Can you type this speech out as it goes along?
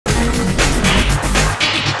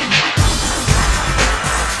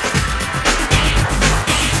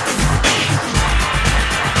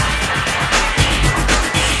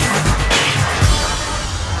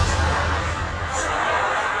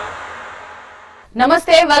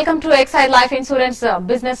Namaste, welcome to Exide Life Insurance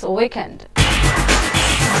Business Weekend.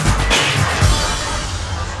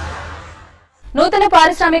 నూతన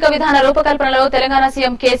పారిశ్రామిక విధాన రూపకల్పనలో తెలంగాణ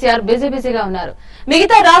సీఎం కేసీఆర్ బిజీగా ఉన్నారు.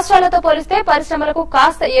 మిగతా రాష్ట్రాలతో పోలిస్తే పరిశ్రమలకు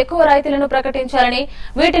కాస్త ఎక్కువ రాయితీలను ప్రకటించాలని,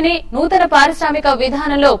 వీటిని నూతన పారిశ్రామిక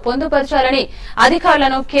విధానంలో పొందుపరచాలని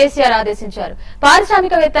అధికారులను కేసీఆర్ ఆదేశించారు.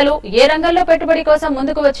 పారిశ్రామికవేత్తలు ఏ రంగంలో పెట్టుబడి కోసం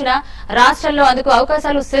ముందుకు వచ్చినా రాష్ట్రంలో అందుకు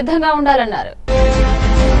అవకాశాలు సిద్ధంగా ఉండాలన్నారు.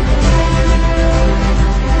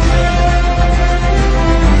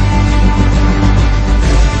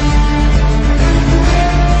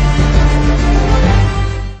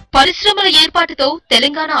 పరిశ్రమల ఏర్పాటుతో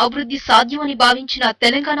తెలంగాణ అభివృద్ధి సాధ్యమని భావించిన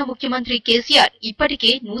తెలంగాణ ముఖ్యమంత్రి కేసీఆర్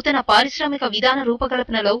ఇప్పటికే నూతన పారిశ్రామిక విధాన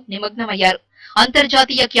రూపకల్పనలో నిమగ్నమయ్యారు.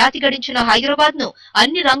 అంతర్జాతీయ ఖ్యాతి గడించిన హైదరాబాద్ ను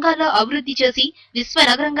అన్ని రంగాల్లో అభివృద్ధి చేసి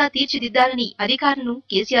విశ్వనగరంగా తీర్చిదిద్దాలని అధికారులను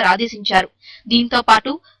కేసీఆర్ ఆదేశించారు. దీంతో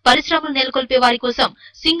పాటు పరిశ్రమలు నెలకొల్పే వారి కోసం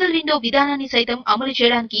సింగిల్ విండో విధానాన్ని సైతం అమలు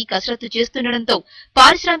చేయడానికి కసరత్తు చేస్తుండటంతో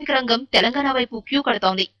పారిశ్రామిక రంగం తెలంగాణ వైపు క్యూ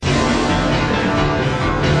కడుతోంది.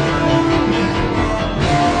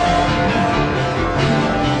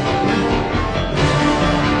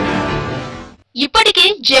 ఇప్పటికే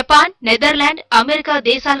జపాన్, నెదర్లాండ్, అమెరికా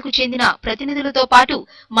దేశాలకు చెందిన ప్రతినిధులతో పాటు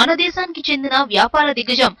మన దేశానికి చెందిన వ్యాపార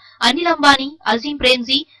దిగ్గజం అనిల్ అంబానీ, అజీం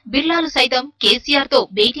ప్రేమ్జీ, బిర్లాలు సైతం కేసీఆర్ తో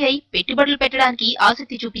భేటీ అయి పెట్టుబడులు పెట్టడానికి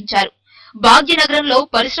ఆసక్తి చూపించారు. భాగ్యనగరంలో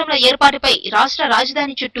పరిశ్రమల ఏర్పాటుపై రాష్ట్ర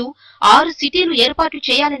రాజధాని చుట్టూ 6 సిటీలు ఏర్పాటు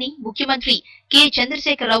చేయాలని ముఖ్యమంత్రి కె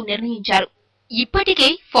చంద్రశేఖరరావు నిర్ణయించారు. ఇప్పటికే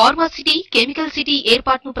ఫార్మా సిటీ, కెమికల్ సిటీ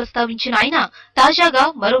ఏర్పాటును ప్రస్తావించిన ఆయన తాజాగా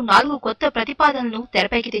మరో 4 కొత్త ప్రతిపాదనలను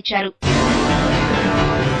తెరపైకి తెచ్చారు.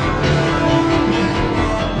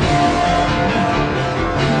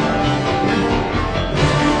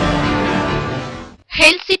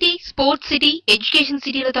 Health city, sports city, education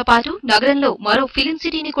సిటీలతో పాటు నగరంలో మరో ఫిలిం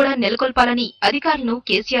సిటీని కూడా నెలకొల్పాలని అధికారులను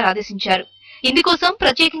కేసీఆర్ ఆదేశించారు. ఇందుకోసం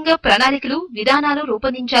ప్రత్యేకంగా ప్రణాళికలు, విధానాలు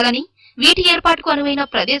రూపొందించాలని, వీటి ఏర్పాటుకు అనువైన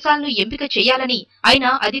ప్రదేశాలను ఎంపిక చేయాలని ఆయన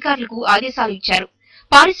అధికారులకు ఆదేశాలు ఇచ్చారు.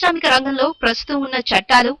 పారిశ్రామిక రంగంలో ప్రస్తుతం ఉన్న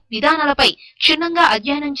చట్టాలు, విధానాలపై క్షుణ్ణంగా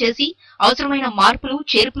అధ్యయనం చేసి అవసరమైన మార్పులు,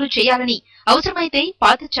 చేర్పులు చేయాలని, అవసరమైతే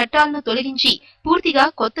పాత చట్టాలను తొలగించి పూర్తిగా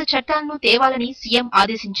కొత్త చట్టాలను తేవాలని సీఎం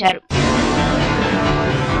ఆదేశించారు.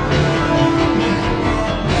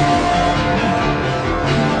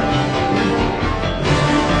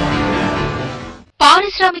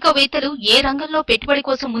 పారిశ్రామికవేత్తలు ఏ రంగంలో పెట్టుబడి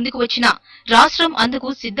కోసం ముందుకు వచ్చినా రాష్ట్రం అందుకు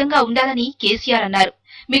సిద్ధంగా ఉండాలని కేసీఆర్ అన్నారు.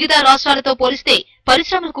 మిగతా రాష్ట్రాలతో పోలిస్తే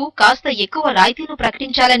పరిశ్రమలకు కాస్త ఎక్కువ రాయితీలు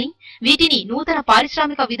ప్రకటించాలని, వీటిని నూతన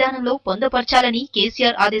పారిశ్రామిక విధానంలో పొందుపరచాలని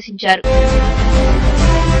కేసీఆర్ ఆదేశించారు.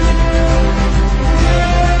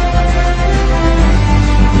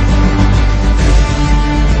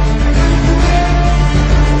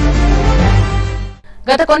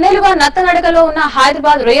 గత కొన్నేళ్లుగా నత్తనడకలో ఉన్న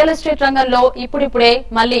హైదరాబాద్ రియల్ ఎస్టేట్ రంగంలో ఇప్పుడిప్పుడే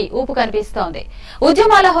మళ్లీ ఊపు కనిపిస్తోంది.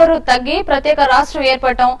 ఉద్యమాల హోరు తగ్గి ప్రత్యేక రాష్ట్రం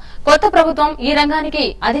ఏర్పడటం, కొత్త ప్రభుత్వం ఈ రంగానికి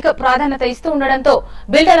అధిక ప్రాధాన్యత ఇస్తూ ఉండడంతో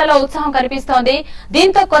బిల్డర్లలో ఉత్సాహం కనిపిస్తోంది.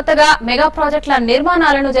 దీంతో కొత్తగా మెగా ప్రాజెక్టుల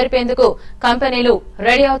నిర్మాణాలను జరిపేందుకు కంపెనీలు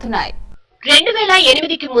రెడీ అవుతున్నాయి.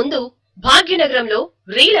 2008కి ముందు భాగ్యనగరంలో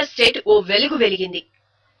రియల్ ఎస్టేట్ ఓ వెలుగు వెలిగింది.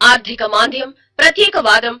 ఆర్థిక మాంద్యం,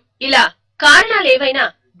 ప్రత్యేకవాదం ఇలా కారణాలేవైనా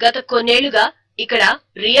గత కొన్నేళ్లుగా ఇక్కడ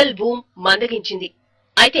రియల్ బూమ్ మందగించింది.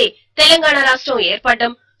 అయితే తెలంగాణ రాష్ట్రం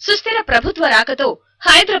ఏర్పడడం, సుస్థిర ప్రభుత్వ రాకతో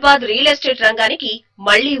హైదరాబాద్ రియల్ ఎస్టేట్ రంగానికి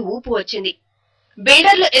మళ్లీ ఊపు వచ్చింది.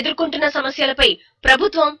 బిల్డర్లు ఎదుర్కొంటున్న సమస్యలపై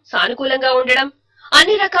ప్రభుత్వం సానుకూలంగా ఉండడం,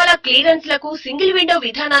 అన్ని రకాల క్లియరెన్స్లకు సింగిల్ విండో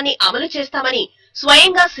విధానాన్ని అమలు చేస్తామని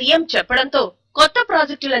స్వయంగా సీఎం చెప్పడంతో కొత్త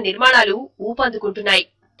ప్రాజెక్టుల నిర్మాణాలు ఊపందుకుంటున్నాయి.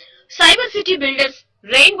 Cyber city builders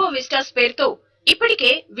rainbow Vistas పేరుతో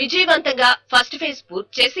ఇప్పటికే విజయవంతంగా ఫస్ట్ ఫేజ్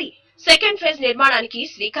పూర్తి చేసి సెకండ్ ఫేజ్ నిర్మాణానికి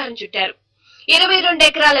శ్రీకారం చుట్టారు. 22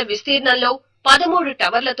 ఎకరాల విస్తీర్ణంలో 13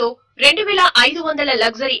 టవర్లతో 2500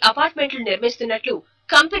 లగ్జరీ అపార్ట్మెంట్లు నిర్మిస్తున్నట్లు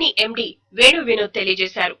కంపెనీ ఎండీ వేణు వినోద్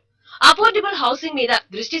తెలియజేశారు. అఫోర్డబుల్ హౌసింగ్ మీద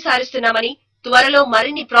దృష్టి సారిస్తున్నామని, త్వరలో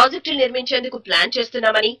మరిన్ని ప్రాజెక్టులు నిర్మించేందుకు ప్లాన్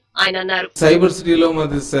చేస్తున్నామని ఆయన అన్నారు. సైబర్ సిటీలో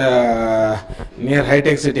near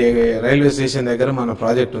hitech city railway station దగ్గర మన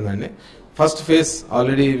ప్రాజెక్ట్ ఉందండి. First phase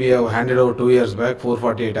already we have handed over 2 years back,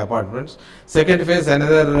 448 apartments. Second phase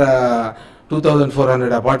another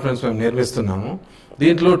 2400 apartments మేము నిర్మిస్తున్నాము.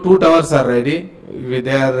 దీంట్లో 2 towers are ready.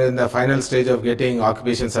 They are in the final stage of getting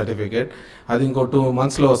occupation certificate. అది ఇంకో 2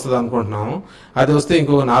 months లో వస్తుంది అనుకుంటున్నాము. అది వస్తే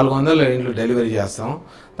ఇంకొక 400 ఇండ్లు డెలివరీ చేస్తాం.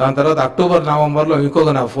 దాని తర్వాత అక్టోబర్, నవంబర్లో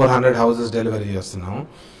ఇంకొక 400 హౌసెస్ డెలివరీ చేస్తున్నాము.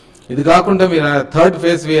 ఇది కాకుండా మీరు third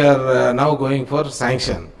phase we are now going for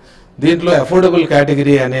sanction. దీంట్లో అఫోర్డబుల్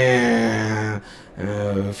కేటగిరీ అనే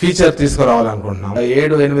ఫీచర్ తీసుకురావాలనుకుంటున్నాం.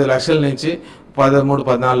 7-8 లక్షల నుంచి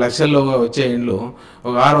 13-14 లక్షల్లో వచ్చే ఇండ్లు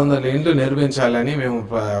ఒక 600 ఇండ్లు నిర్మించాలని మేము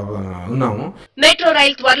ఉన్నాము. మెట్రో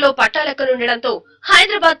రైల్ త్వరలో పట్టాలెక్కనుండడంతో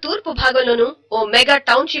హైదరాబాద్ తూర్పు భాగంలోనూ ఓ మెగా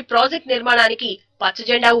టౌన్షిప్ ప్రాజెక్ట్ నిర్మాణానికి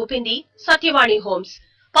పచ్చజెండా ఊపింది సత్యవాణి హోమ్స్.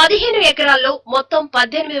 15 ఎకరాల్లో మొత్తం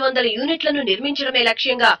 1800 యూనిట్లను నిర్మించడమే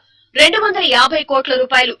లక్ష్యంగా 250 కోట్ల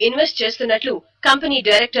రూపాయలు ఇన్వెస్ట్ చేస్తున్నట్లు కంపెనీ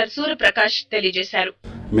డైరెక్టర్ సూర్యప్రకాష్ తెలియజేశారు.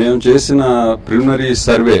 మేము చేసిన ప్రిలిమినరీ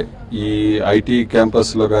సర్వే ఈ ఐటీ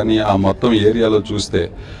క్యాంపస్ లో కానీ ఆ మొత్తం ఏరియాలో చూస్తే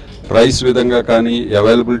ప్రైస్ విధంగా కానీ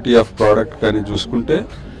అవైలబిలిటీ ఆఫ్ ప్రోడక్ట్ కానీ చూసుకుంటే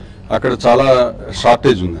అక్కడ చాలా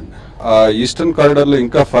షార్టేజ్ ఉందండి. ఆ ఈస్టర్న్ కారిడార్ లో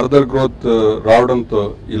ఇంకా ఫర్దర్ గ్రోత్ రావడంతో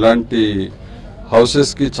ఇలాంటి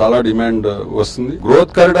హౌసెస్ కి చాలా డిమాండ్ వస్తుంది.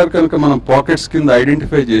 గ్రోత్ కారిడార్ కనుక మనం పాకెట్స్ కింద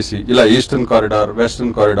ఐడెంటిఫై చేసి ఇలా ఈస్టర్న్ కారిడార్,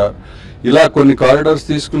 వెస్టర్న్ కారిడార్ ఇలా కొన్ని కారిడార్స్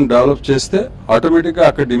తీసుకుని డెవలప్ చేస్తే ఆటోమేటిక్ గా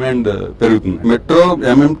అక్కడ డిమాండ్ పెరుగుతుంది. మెట్రో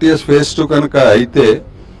ఎంఎంటీఎస్ ఫేజ్ 2 కనుక అయితే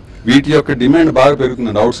వీటి యొక్క డిమాండ్ బాగా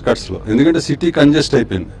పెరుగుతుంది అవుట్స్కట్స్ లో, ఎందుకంటే సిటీ కంజెస్ట్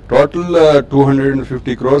అయిపోయింది. టోటల్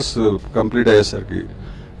 250 crores కంప్లీట్ అయ్యేసరికి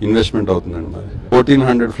ఇన్వెస్ట్మెంట్ అవుతుందండి. మరి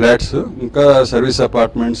 1400 ఫ్లాట్స్, ఇంకా service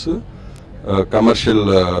apartments, commercial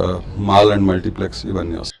mall and multiplex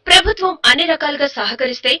ఇవన్నీ వస్తాయి. ప్రభుత్వం అన్ని రకాలుగా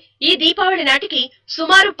సహకరిస్తే ఈ దీపావళి నాటికి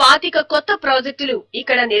సుమారు 25 కొత్త ప్రాజెక్టులు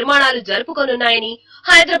ఇక్కడ నిర్మాణాలు జరుపుకోనున్నాయని,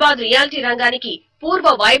 హైదరాబాద్ రియాలిటీ రంగానికి పూర్వ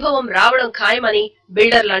వైభవం రావడం ఖాయమని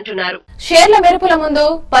బిల్డర్లు అంటున్నారు. షేర్ల మెరుపుల ముందు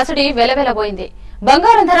పసిడి వెలవెలబోయింది.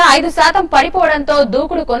 బంగారం ధర 5% పడిపోవడంతో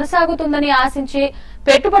దూకుడు కొనసాగుతుందని ఆశించి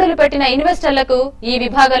పెట్టుబడులు పెట్టిన ఇన్వెస్టర్లకు ఈ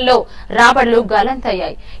విభాగంలో రాబడులు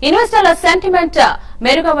గల్లంతయ్యాయి. ఇన్వెస్టర్ల సెంటిమెంట్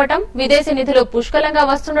మెరుగవ్వటం, విదేశీ నిధులు పుష్కలంగా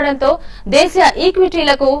వస్తుండటంతో దేశీయ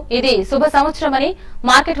ఈక్విటీలకు ఇది శుభ సంవత్సరమని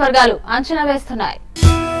మార్కెట్ వర్గాలు అంచనా వేస్తున్నాయి.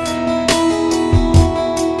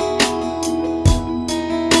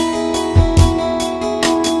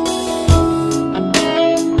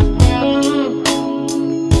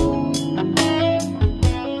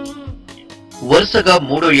 వరుసగా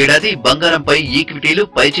 3వ ఏడాది బంగారంపై ఈక్విటీలు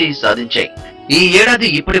పైచేయి సాధించాయి. ఈ ఏడాది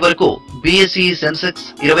ఇప్పటి వరకు బీఎస్ఈ సెన్సెక్స్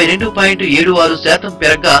 22.76%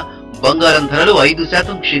 పెరగ్గా బంగారం ధరలు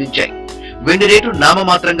 5% క్షీణించాయి. వెండి రేటు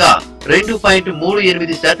నామమాత్రంగా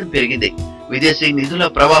 2.38% పెరిగింది. విదేశీ నిధుల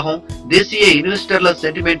ప్రవాహం, దేశీయ ఇన్వెస్టర్ల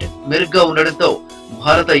సెంటిమెంట్ మెరుగ్గా ఉండడంతో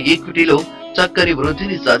భారత ఈక్విటీలు చక్కని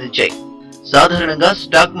వృద్ధిని సాధించాయి. సాధారణంగా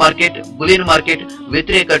స్టాక్ మార్కెట్, బులియన్ మార్కెట్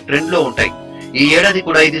వ్యతిరేక ట్రెండ్ లో ఉంటాయి. ఈ ఏడాది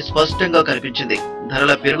కూడా ఇది స్పష్టంగా కనిపించింది.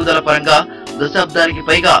 ధరల పెరుగుదల పరంగా దశాబ్దానికి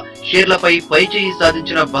పైగా షేర్లపై పైచేయి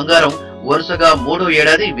సాధించిన బంగారం వరుసగా 3వ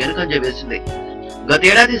ఏడాది వెనుకంజ వేసింది.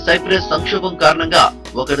 గతేడాది సైప్రస్ సంక్షోభం కారణంగా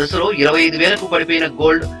ఒక దశలో 25,000కు పడిపోయిన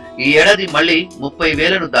గోల్డ్ ఈ ఏడాది మళ్లీ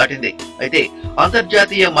 30,000ను దాటింది. అయితే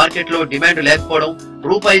అంతర్జాతీయ మార్కెట్లో డిమాండ్ లేకపోవడం,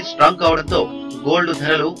 రూపాయి స్ట్రాంగ్ కావడంతో గోల్డ్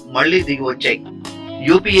ధరలు మళ్లీ దిగి వచ్చాయి.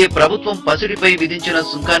 యూపీఏ ప్రభుత్వం పసిడిపై విధించిన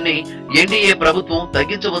సుంకాన్ని ఎన్డీఏ ప్రభుత్వం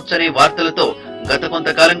తగ్గించవచ్చనే వార్తలతో గత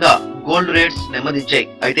కొంతకాలంగా గోల్డ్ రేట్స్ నెమ్మదించాయి.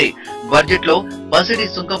 అయితే బడ్జెట్ లో పసిడి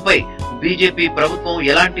సుంకంపై బీజేపీ ప్రభుత్వం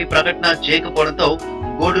ఎలాంటి ప్రకటన చేయకపోవడంతో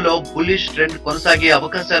గోల్డ్ లో బుల్లిష్ ట్రెండ్ కొనసాగే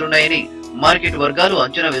అవకాశాలున్నాయని మార్కెట్ వర్గాలు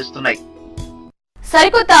అంచనా వేస్తున్నాయి.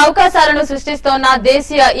 సరికొత్త అవకాశాలను సృష్టిస్తోన్న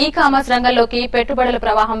దేశీయ ఈ కామర్స్ రంగంలోకి పెట్టుబడుల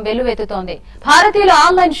ప్రవాహం వెల్లువెత్తుతోంది. భారతీయుల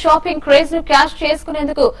ఆన్లైన్ షాపింగ్ క్రేజ్ ను క్యాష్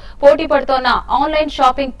చేసుకునేందుకు పోటీ పడుతోన్న ఆన్లైన్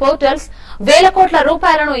షాపింగ్ పోర్టల్స్ వేల కోట్ల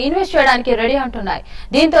రూపాయలను ఇన్వెస్ట్ చేయడానికి రెడీ అంటున్నాయి.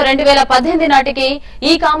 దీంతో 2018 నాటికి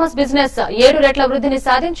ఈ కామర్స్ బిజినెస్ 7 రెట్ల వృద్ధిని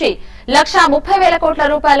సాధించి 1,30,000 కోట్ల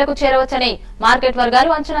రూపాయలకు చేరవచ్చని మార్కెట్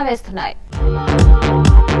వర్గాలు అంచనా వేస్తున్నాయి.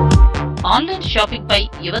 ఆన్లైన్ షాపింగ్ పై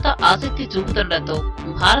యువత ఆసక్తి చూపుతుండటంతో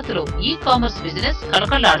భారత్ లో ఈ కామర్స్ బిజినెస్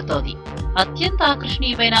కళకళలాడుతోంది. అత్యంత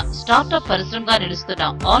ఆకర్షణీయమైన స్టార్టప్ పరిశ్రమగా నిలుస్తున్న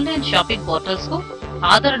ఆన్లైన్ షాపింగ్ పోర్టల్స్ కు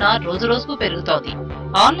ఆదరణ రోజురోజుకు పెరుగుతోంది.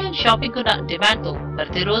 ఆన్లైన్ షాపింగ్ కున్న డిమాండ్ తో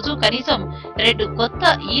ప్రతిరోజు కనీసం 2 కొత్త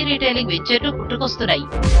ఈ రీటైలింగ్ వెంచర్లు పుట్టుకొస్తున్నాయి.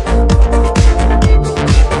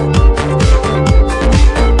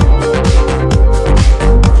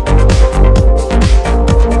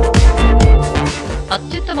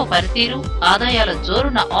 అత్యుత్తమ పనితీరు, ఆదాయాల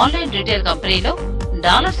జోరున్న ఆన్లైన్ రిటైల్ కంపెనీలో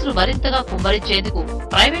డాలర్స్ ను మరింతగా కుమ్మరించేందుకు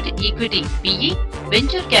private equity, PE,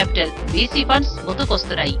 venture capital, VC funds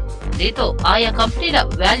ముందుకొస్తున్నాయి. దీంతో ఆయా కంపెనీల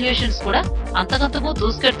వాల్యుయేషన్స్ కూడా అంతకంతకు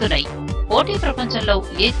దూసుకెడుతున్నాయి. పోటీ ప్రపంచంలో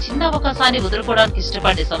ఏ చిన్న అవకాశాన్ని వదులుకోవడానికి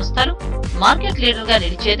ఇష్టపడే సంస్థలు మార్కెట్ లీడర్ గా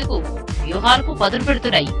నిలిచేందుకు వ్యూహాలకు పదును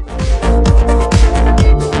పెడుతున్నాయి.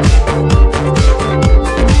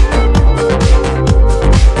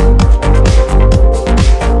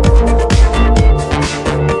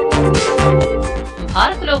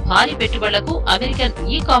 భారత్ లో భారీ పెట్టుబడులకు అమెరికన్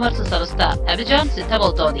ఈ కామర్స్ సంస్థ అమెజాన్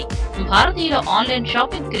సిద్ధమవుతోంది. భారతీయుల ఆన్లైన్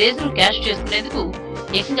షాపింగ్ క్రేజ్ ను క్యాష్ చేసుకునేందుకు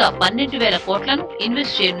ఏకంగా 12,000 కోట్లను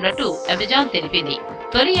ఇన్వెస్ట్ చేయనున్నట్టు అమెజాన్ తెలిపింది.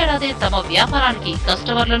 తొలి ఏడాదే తమ వ్యాపారానికి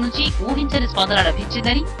కస్టమర్ల నుంచి ఊహించని స్పందన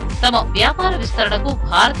లభించిందని, తమ వ్యాపార విస్తరణకు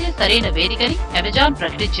భారతే సరైన వేదికని అమెజాన్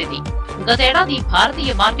ప్రకటించింది. గతేడాది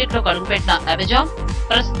భారతీయ మార్కెట్లోకి అడుగుపెట్టిన అమెజాన్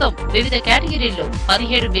ప్రస్తుతం వివిధ కేటగిరీల్లో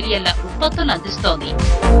 17 మిలియన్ల ఉత్పత్తులను అందిస్తోంది.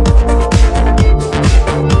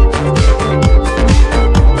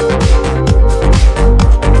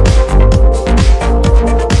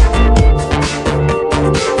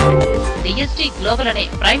 డిఎస్టీ గ్లోబల్ అనే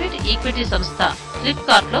ప్రైవేట్ ఈక్విటీ సంస్థ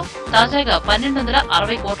ఫ్లిప్కార్ట్ లో తాజాగా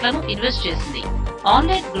 1260 కోట్లను ఇన్వెస్ట్ చేసింది.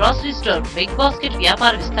 Online grocery store big basket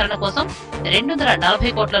వ్యాపార విస్తరణ కోసం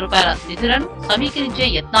 240 కోట్ల రూపాయల నిధులను సమీకరించే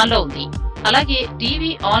యత్నాల్లో ఉంది. అలాగే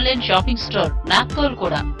టీవీ ఆన్లైన్ షాపింగ్ స్టోర్ నాప్కోల్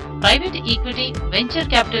కూడా private equity venture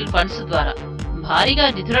capital funds ద్వారా భారీగా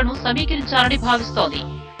నిధులను సమీకరించాలని భావిస్తోంది.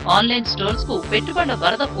 ఆన్లైన్ స్టోర్స్ కు పెట్టుబడుల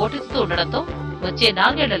వరద పోటెత్తుతూ ఉండడంతో వచ్చే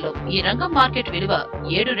 4 ఏళ్లలో ఈ రంగం మార్కెట్ విలువ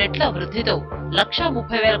 7 రెట్ల వృద్ధితో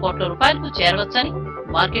 1,30,000 కోట్ల రూపాయలకు చేరవచ్చని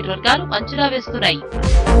మార్కెట్ వర్గాలు అంచనా వేస్తున్నాయి.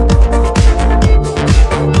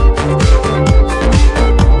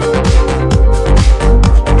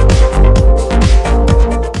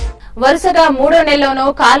 వరుసగా 3వ నెలలోనూ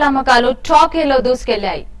కార్ అమ్మకాలు టాకీలో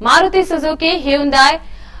దూసుకెళ్లాయి. Maruti Suzuki, Hyundai,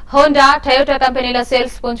 Honda, Toyota కంపెనీల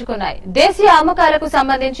సేల్స్ పుంజుకున్నాయి. దేశీయ అమ్మకాలకు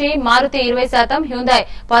సంబంధించి Maruti 20%, Hyundai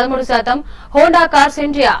 13%, Honda cars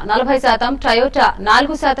India 40%, Toyota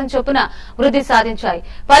 4% చొప్పున వృద్ధి సాధించాయి.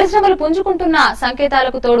 పరిశ్రమలు పుంజుకుంటున్న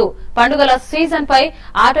సంకేతాలకు తోడు పండుగల సీజన్ పై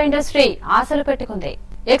ఆటో ఇండస్ట్రీ ఆశలు పెట్టుకుంది.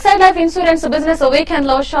 Exide life insurance business weekend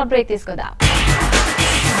లో షార్ట్ బ్రేక్ తీసుకుందాం.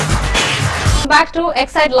 Back to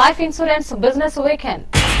Exide life insurance business weekend.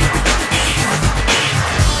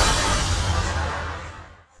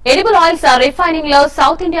 Edible oils refining లో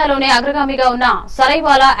సౌత్ ఇండియాలోనే అగ్రగామిగా ఉన్న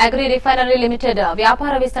సరైవాలా అగ్రి రిఫైనరీ లిమిటెడ్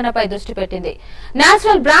వ్యాపార విస్తరణపై దృష్టి పెట్టింది.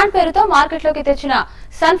 నేచురల్ బ్రాండ్ పేరుతో మార్కెట్లోకి తెచ్చిన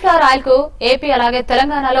సన్ఫ్లవర్ ఆయిల్ కు ఏపీ అలాగే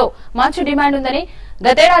తెలంగాణలో మంచి డిమాండ్ ఉందని,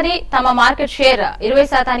 గతేడాది తమ మార్కెట్ షేర్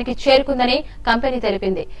 20% చేరుకుందని కంపెనీ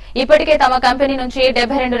తెలిపింది. ఇప్పటికే తమ కంపెనీ నుంచి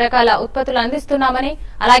 72 రకాల ఉత్పత్తులు అందిస్తున్నామని,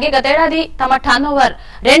 అలాగే గతేడాది తమ టర్నోవర్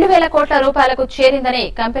 2,000 కోట్ల రూపాయలకు చేరిందని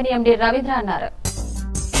కంపెనీ ఎండీ రవీంద్ర అన్నారు.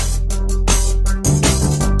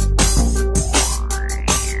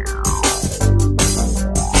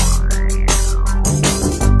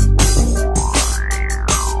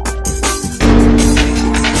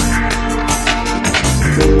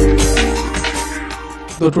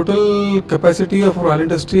 The total capacity of our oil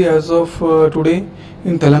industry as of today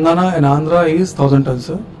in Telangana and Andhra is 1,000 tons,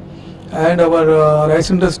 and our rice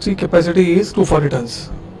industry capacity is 240 tons.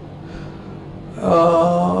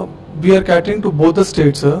 We are catering to both the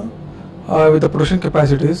states with the production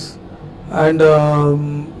capacities, and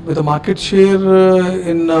with the market share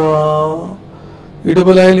in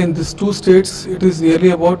edible oil in these two states, it is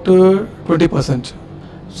nearly about 20%.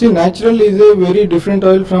 See, Natural is a very different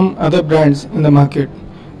oil from other brands in the market.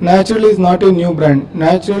 Natural is not a new brand.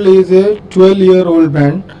 Natural is a 12-year-old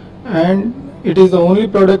brand, and it is the only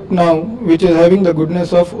product now which is having the goodness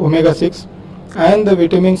of omega-6 and the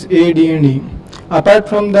vitamins A, D and E. Apart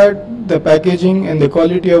from that, the packaging and the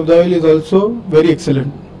quality of the oil is also very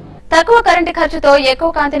excellent. తక్కువ current ఖర్చుతో ఎక్కువ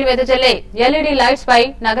కాంతిని వెదజల్లే LED lights పై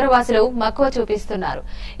నగరవాసులు మక్కువ చూపిస్తున్నారు.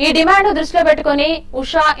 ఈ demand దృష్టిలో పెట్టుకుని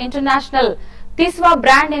ఉషా ఇంటర్నేషనల్ తిస్వా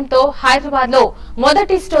బ్రాండ్ నేమ్ తో హైదరాబాద్ లో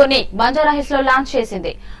మొదటి స్టోర్ ని బంజారాహిల్స్ లో లాంచ్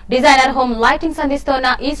చేసింది. డిజైనర్ హోమ్ లైటింగ్స్ అందిస్తోన్న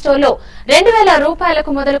ఈ స్టోర్ లో 2,000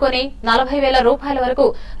 రూపాయలకు మొదలుకొని 40,000 రూపాయల వరకు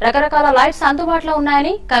రకరకాల లైట్స్ అందుబాటులో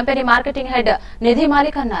ఉన్నాయని కంపెనీ మార్కెటింగ్ హెడ్ నిధి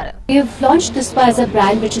మాలిక్ అన్నారు. We've launched Tiswa as a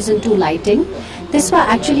brand which is into lighting. Tiswa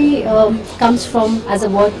actually comes from, as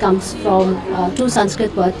a word comes from two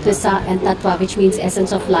Sanskrit words, Tisa and Tattva, which means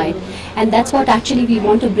essence of light, and that's what actually we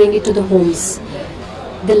want to bring it to the homes.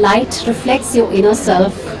 The light reflects your inner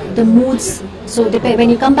self, the moods. So when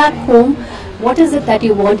you come back home, what is it that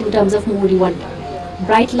you want in terms of mood? You want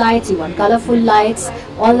bright lights, you want colorful lights,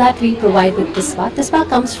 all that we provide with Tiswa. Tiswa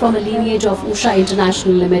comes from a lineage of Usha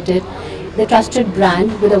International Limited, the trusted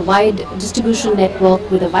brand with a wide distribution network,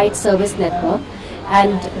 with a wide service network.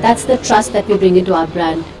 And that's the trust that we bring into our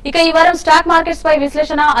brand. ఇక ఈ వారం stock markets పై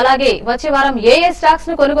విశ్లేషణ, అలాగే వచ్చే వారం ఏ stocks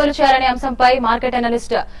ను కొనుగోలు చేయాలనే అంశంపై మార్కెట్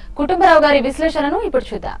అనలిస్ట్ కుటుంబరావు గారి విశ్లేషణను ఇప్పుడు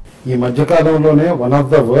చూద్దాం. ఈ మధ్య కాలంలోనే one of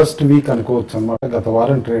the worst week అనుకోవచ్చు అన్నమాట. గత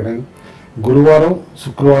వారం ట్రేడింగ్ గురువారం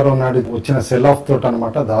శుక్రవారం నాడు వచ్చిన సెల్ ఆఫ్ తోటి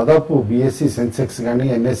అనమాట. దాదాపు బిఎస్సి సెన్సెక్స్ కానీ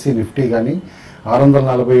ఎన్ఎస్సి నిఫ్టీ కానీ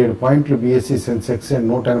 647 పాయింట్లు బిఎస్సి సెన్సెక్స్ అండ్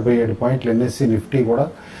 187 పాయింట్లు ఎన్ఎస్సి నిఫ్టీ కూడా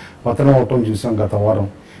పతనం అవటం చూసాం గత వారం.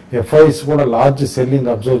 ఎఫ్ఐస్ కూడా లార్జ్ సెల్లింగ్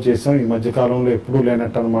అబ్జర్వ్ చేసాం. ఈ మధ్యకాలంలో ఎప్పుడూ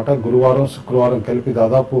లేనట్టు అనమాట. గురువారం శుక్రవారం కలిపి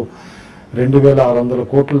దాదాపు 2,600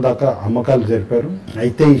 కోట్ల దాకా అమ్మకాలు జరిపారు.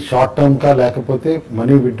 అయితే ఈ షార్ట్ టర్మ్ కా లేకపోతే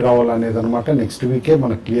మనీ విత్డ్రావల్ అనేది అనమాట నెక్స్ట్ వీకే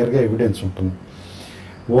మనకు క్లియర్గా ఎవిడెన్స్ ఉంటుంది.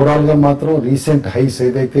 ఓవరాల్ గా మాత్రం రీసెంట్ హైస్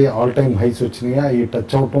ఏదైతే ఆల్ టైమ్ హైస్ వచ్చినాయో ఈ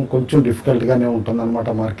టచ్ అవటం కొంచెం డిఫికల్ట్ గానే ఉంటుంది అనమాట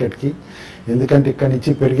మార్కెట్ కి. ఎందుకంటే ఇక్కడ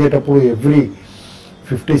నుంచి పెరిగేటప్పుడు ఎవ్రీ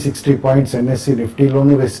 50-60 పాయింట్స్ ఎన్ఎస్సి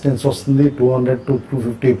నిఫ్టీలోనూ రెసిస్టెన్స్ వస్తుంది, 200 to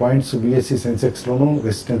 250 పాయింట్స్ బిఎస్సి సెన్సెక్స్ లోనూ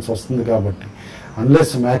రెసిస్టెన్స్ వస్తుంది. కాబట్టి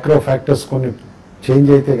అన్లెస్ మ్యాక్రో ఫ్యాక్టర్స్ కొన్ని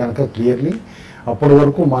చేంజ్ అయితే కనుక క్లియర్లీ అప్పటి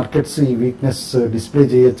వరకు మార్కెట్స్ ఈ వీక్నెస్ డిస్ప్లే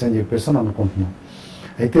చేయొచ్చు అని చెప్పేసి అనుకుంటున్నాం.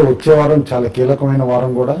 అయితే వచ్చే వారం చాలా కీలకమైన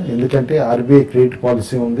వారం కూడా, ఎందుకంటే ఆర్బీఐ క్రెడిట్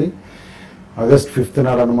పాలసీ ఉంది August 5th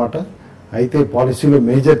నాడు అనమాట. అయితే పాలసీలో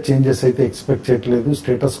మేజర్ చేంజెస్ అయితే ఎక్స్పెక్ట్ చేయట్లేదు,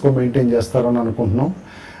 స్టేటస్ కో మెయింటైన్ చేస్తారని అనుకుంటున్నాం.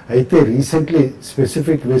 అయితే రీసెంట్లీ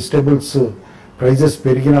స్పెసిఫిక్ వెజిటబుల్స్ ప్రైజెస్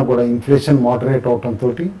పెరిగినా కూడా ఇన్ఫ్లేషన్ మోడరేట్ అవడంతో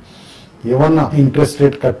ఏమన్నా ఇంట్రెస్ట్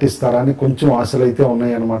రేట్ కట్టిస్తారని కొంచెం ఆశలు అయితే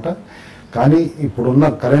ఉన్నాయన్నమాట. కానీ ఇప్పుడున్న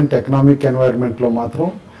కరెంట్ ఎకనామిక్ ఎన్వైరన్మెంట్లో మాత్రం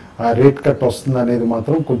ఆ రేట్ కట్ వస్తుంది అనేది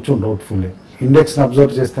మాత్రం కొంచెం డౌట్ఫుల్లే. ఇండెక్స్ని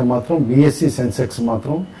అబ్జర్వ్ చేస్తే మాత్రం బీఎస్సీ సెన్సెక్స్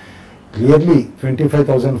మాత్రం క్లియర్లీ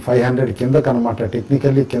 25,500 కిందకు అనమాట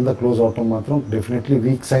టెక్నికల్లీ కింద క్లోజ్ అవటం మాత్రం డెఫినెట్లీ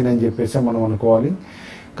వీక్ సైన్ అని చెప్పేసి మనం అనుకోవాలి.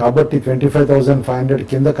 కాబట్టి 25,500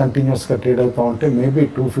 కింద కంటిన్యూస్గా ట్రేడ్ అవుతా ఉంటే మేబీ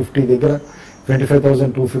 250 దగ్గర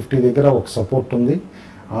 25,250 దగ్గర ఒక సపోర్ట్ ఉంది.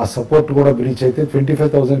 ఆ సపోర్ట్ కూడా బ్రీచ్ అయితే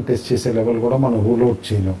 25,000 టెస్ట్ చేసే లెవెల్ కూడా మనం రూల్ అవుట్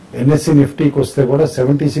చేయలేం. ఎన్ఎస్సి నిఫ్టీకి వస్తే కూడా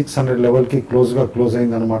 7600 లెవెల్కి క్లోజ్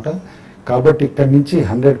అయిందనమాట. కాబట్టి ఇక్కడ నుంచి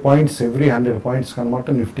 100 పాయింట్స్ ఎవ్రీ 100 పాయింట్స్ అనమాట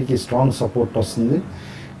నిఫ్టీకి స్ట్రాంగ్ సపోర్ట్ వస్తుంది.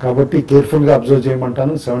 కాబట్టి కేర్ఫుల్గా అబ్జర్వ్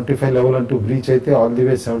చేయమంటాను. 75 లెవెల్ అంటూ బ్రీచ్ అయితే ఆల్ ది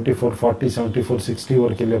వే 7440 7460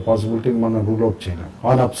 వరకు వెళ్ళే పాసిబిలిటీని మనం రూల్ అవుట్ చేయలేం.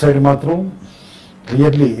 ఆన్ అప్ సైడ్ మాత్రం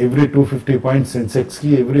clearly every 250 points సెన్సెక్స్కి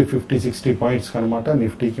every 50-60 points అనమాట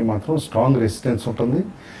నిఫ్టీకి మాత్రం స్ట్రాంగ్ రెసిస్టెన్స్ ఉంటుంది.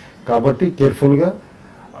 కాబట్టి కేర్ఫుల్గా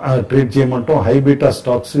ట్రేడ్ చేయమంటాం. హై బీటా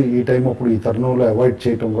స్టాక్స్ ఈ టైం అప్పుడు ఈ తరుణంలో అవాయిడ్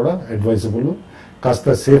చేయడం కూడా అడ్వైజబుల్.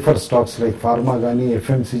 కాస్త సేఫర్ స్టాక్స్ లైక్ ఫార్మా కానీ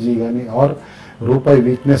ఎఫ్ఎంసీజీ కానీ ఆర్ రూపాయి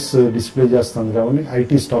వీక్నెస్ డిస్ప్లే చేస్తుంది కాబట్టి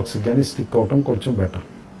ఐటీ స్టాక్స్ కానీ స్టిక్ అవటం కొంచెం బెటర్.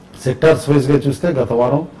 సెక్టార్స్ వైజ్గా చూస్తే గత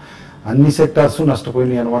వారం అన్ని సెక్టార్స్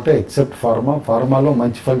నష్టపోయినాయి అనమాట ఎక్సెప్ట్ ఫార్మాలో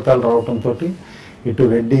మంచి ఫలితాలు రావడంతో ఇటు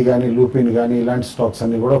రెడ్డి కానీ లూపిన్ కానీ ఇలాంటి స్టాక్స్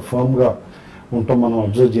అన్ని కూడా ఫర్మ్గా ఉంటాం మనం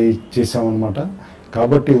అబ్జర్వ్ చేసామన్నమాట.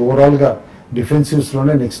 కాబట్టి ఓవరాల్గా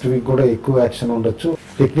డిఫెన్సివ్స్లోనే నెక్స్ట్ వీక్ కూడా ఎక్కువ యాక్షన్ ఉండొచ్చు.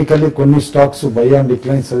 టెక్నికల్లీ కొన్ని stocks by and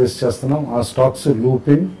decline suggest చేస్తున్నాం. ఆ stocks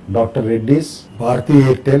Lupin, doctor Reddy's, Bharati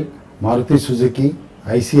Airtel, Maruti Suzuki,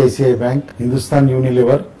 ICICI bank, Hindustan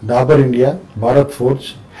Unilever, Dabur India, Bharat forge,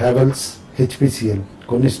 Havells, HPCL.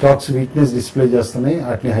 కొన్ని స్టాక్స్ వీక్నెస్ డిస్ప్లే చేస్తున్నాయి,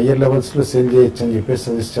 వాటిని హయ్యర్ లెవెల్స్ లో సేల్ చేయొచ్చు అని చెప్పేసి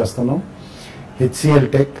సజెస్ట్ చేస్తున్నాం. HCl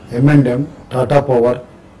tech, M&M, Tata power,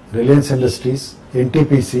 Reliance industries,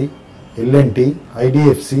 NTPC, L&T,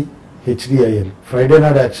 IDFC, HDIL. Friday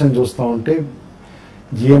నాడు యాక్షన్ చూస్తూ ఉంటే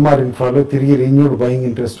జిఎంఆర్ ఇన్ఫ్రాలో తిరిగి రీన్యూడ్ బయింగ్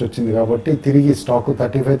ఇంట్రెస్ట్ వచ్చింది కాబట్టి తిరిగి స్టాక్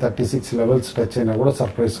 35-36 లెవెల్స్ టచ్ అయినా కూడా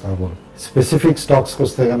సర్ప్రైజ్ కాబోదు. స్పెసిఫిక్ స్టాక్స్ కి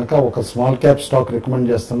వస్తే కనుక ఒక స్మాల్ క్యాప్ స్టాక్ రికమెండ్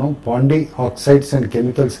చేస్తున్నాం. పాండి ఆక్సైడ్స్ అండ్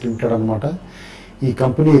కెమికల్స్ లిమిటెడ్ అనమాట. ఈ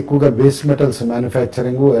కంపెనీ ఎక్కువగా base metals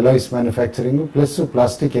manufacturing, alloys manufacturing plus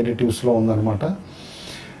plastic additives లో ఉందన్నమాట.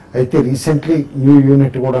 అయితే రీసెంట్లీ న్యూ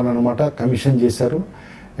యూనిట్ కూడా అనమాట కమిషన్ చేశారు.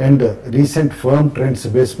 And recent firm trends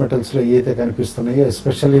base metals లో ఏదైతే కనిపిస్తున్నాయో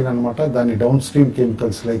ఎస్పెషల్లీ అనమాట దాని down stream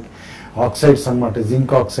chemicals like oxides అనమాట,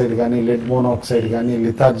 జింక్ ఆక్సైడ్ కానీ, లెడ్ మోనాక్సైడ్ కానీ,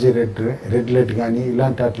 లిథార్జీ రెడ్ లెడ్ కానీ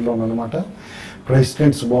ఇలాంటి వాటిలోనమాట ప్రైస్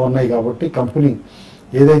ట్రెండ్స్ బాగున్నాయి. కాబట్టి కంపెనీ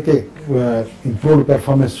ఏదైతే ఇంప్రూవ్డ్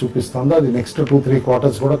పెర్ఫార్మెన్స్ చూపిస్తుందో అది నెక్స్ట్ 2-3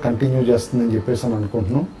 క్వార్టర్స్ కూడా కంటిన్యూ చేస్తుందని చెప్పేసి అని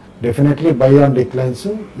అనుకుంటున్నాం. Definitely by on declines.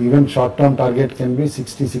 Even short term target can be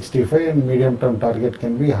 60-65 and medium term target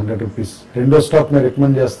can be 100 rupees. రెండో స్టాక్ నేను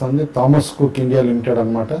రికమెండ్ చేస్తుంది థామస్ కుక్ ఇండియా లిమిటెడ్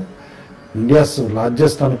అనమాట. ఇండియాస్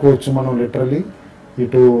లార్జెస్ట్ అనుకోవచ్చు మనం లిటరలీ.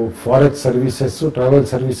 ఇటు forex services, travel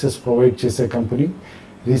services provide చేసే company.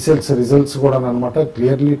 Results కూడా అనమాట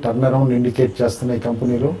క్లియర్లీ టర్న్ అరౌండ్ ఇండికేట్ చేస్తున్నాయి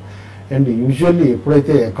కంపెనీలో. అండ్ యూజువల్లీ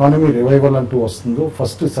ఎప్పుడైతే ఎకానమీ రివైవల్ అంటూ వస్తుందో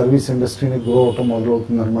ఫస్ట్ సర్వీస్ ఇండస్ట్రీని గ్రో అవటం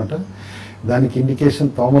మొదలవుతుంది అనమాట. దానికి ఇండికేషన్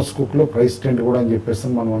థామస్ కుక్ లో ప్రైస్ ట్రెండ్ కూడా అని చెప్పేసి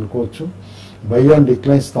మనం అనుకోవచ్చు. By on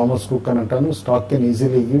declines Thomas cook అని అంటాను. Stock can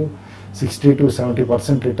easily give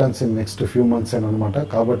 60-70% returns in next few months అని అనమాట.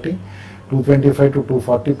 కాబట్టి 225 to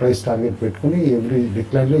 240 ప్రైస్ టార్గెట్ పెట్టుకుని ఎవ్రీ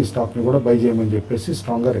డిక్లైన్ లో ఈ స్టాక్ ని కూడా బై చేయమని చెప్పేసి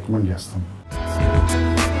స్ట్రాంగ్ గా రికమెండ్ చేస్తాం.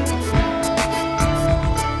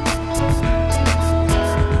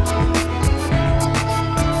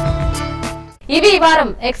 ఇవి ఈ వారం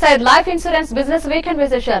excise life insurance business weekend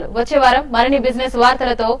విశేషాలు. వచ్చే వారం మరిన్ని బిజినెస్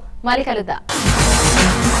వార్తలతో మళ్ళీ కలుద్దాం.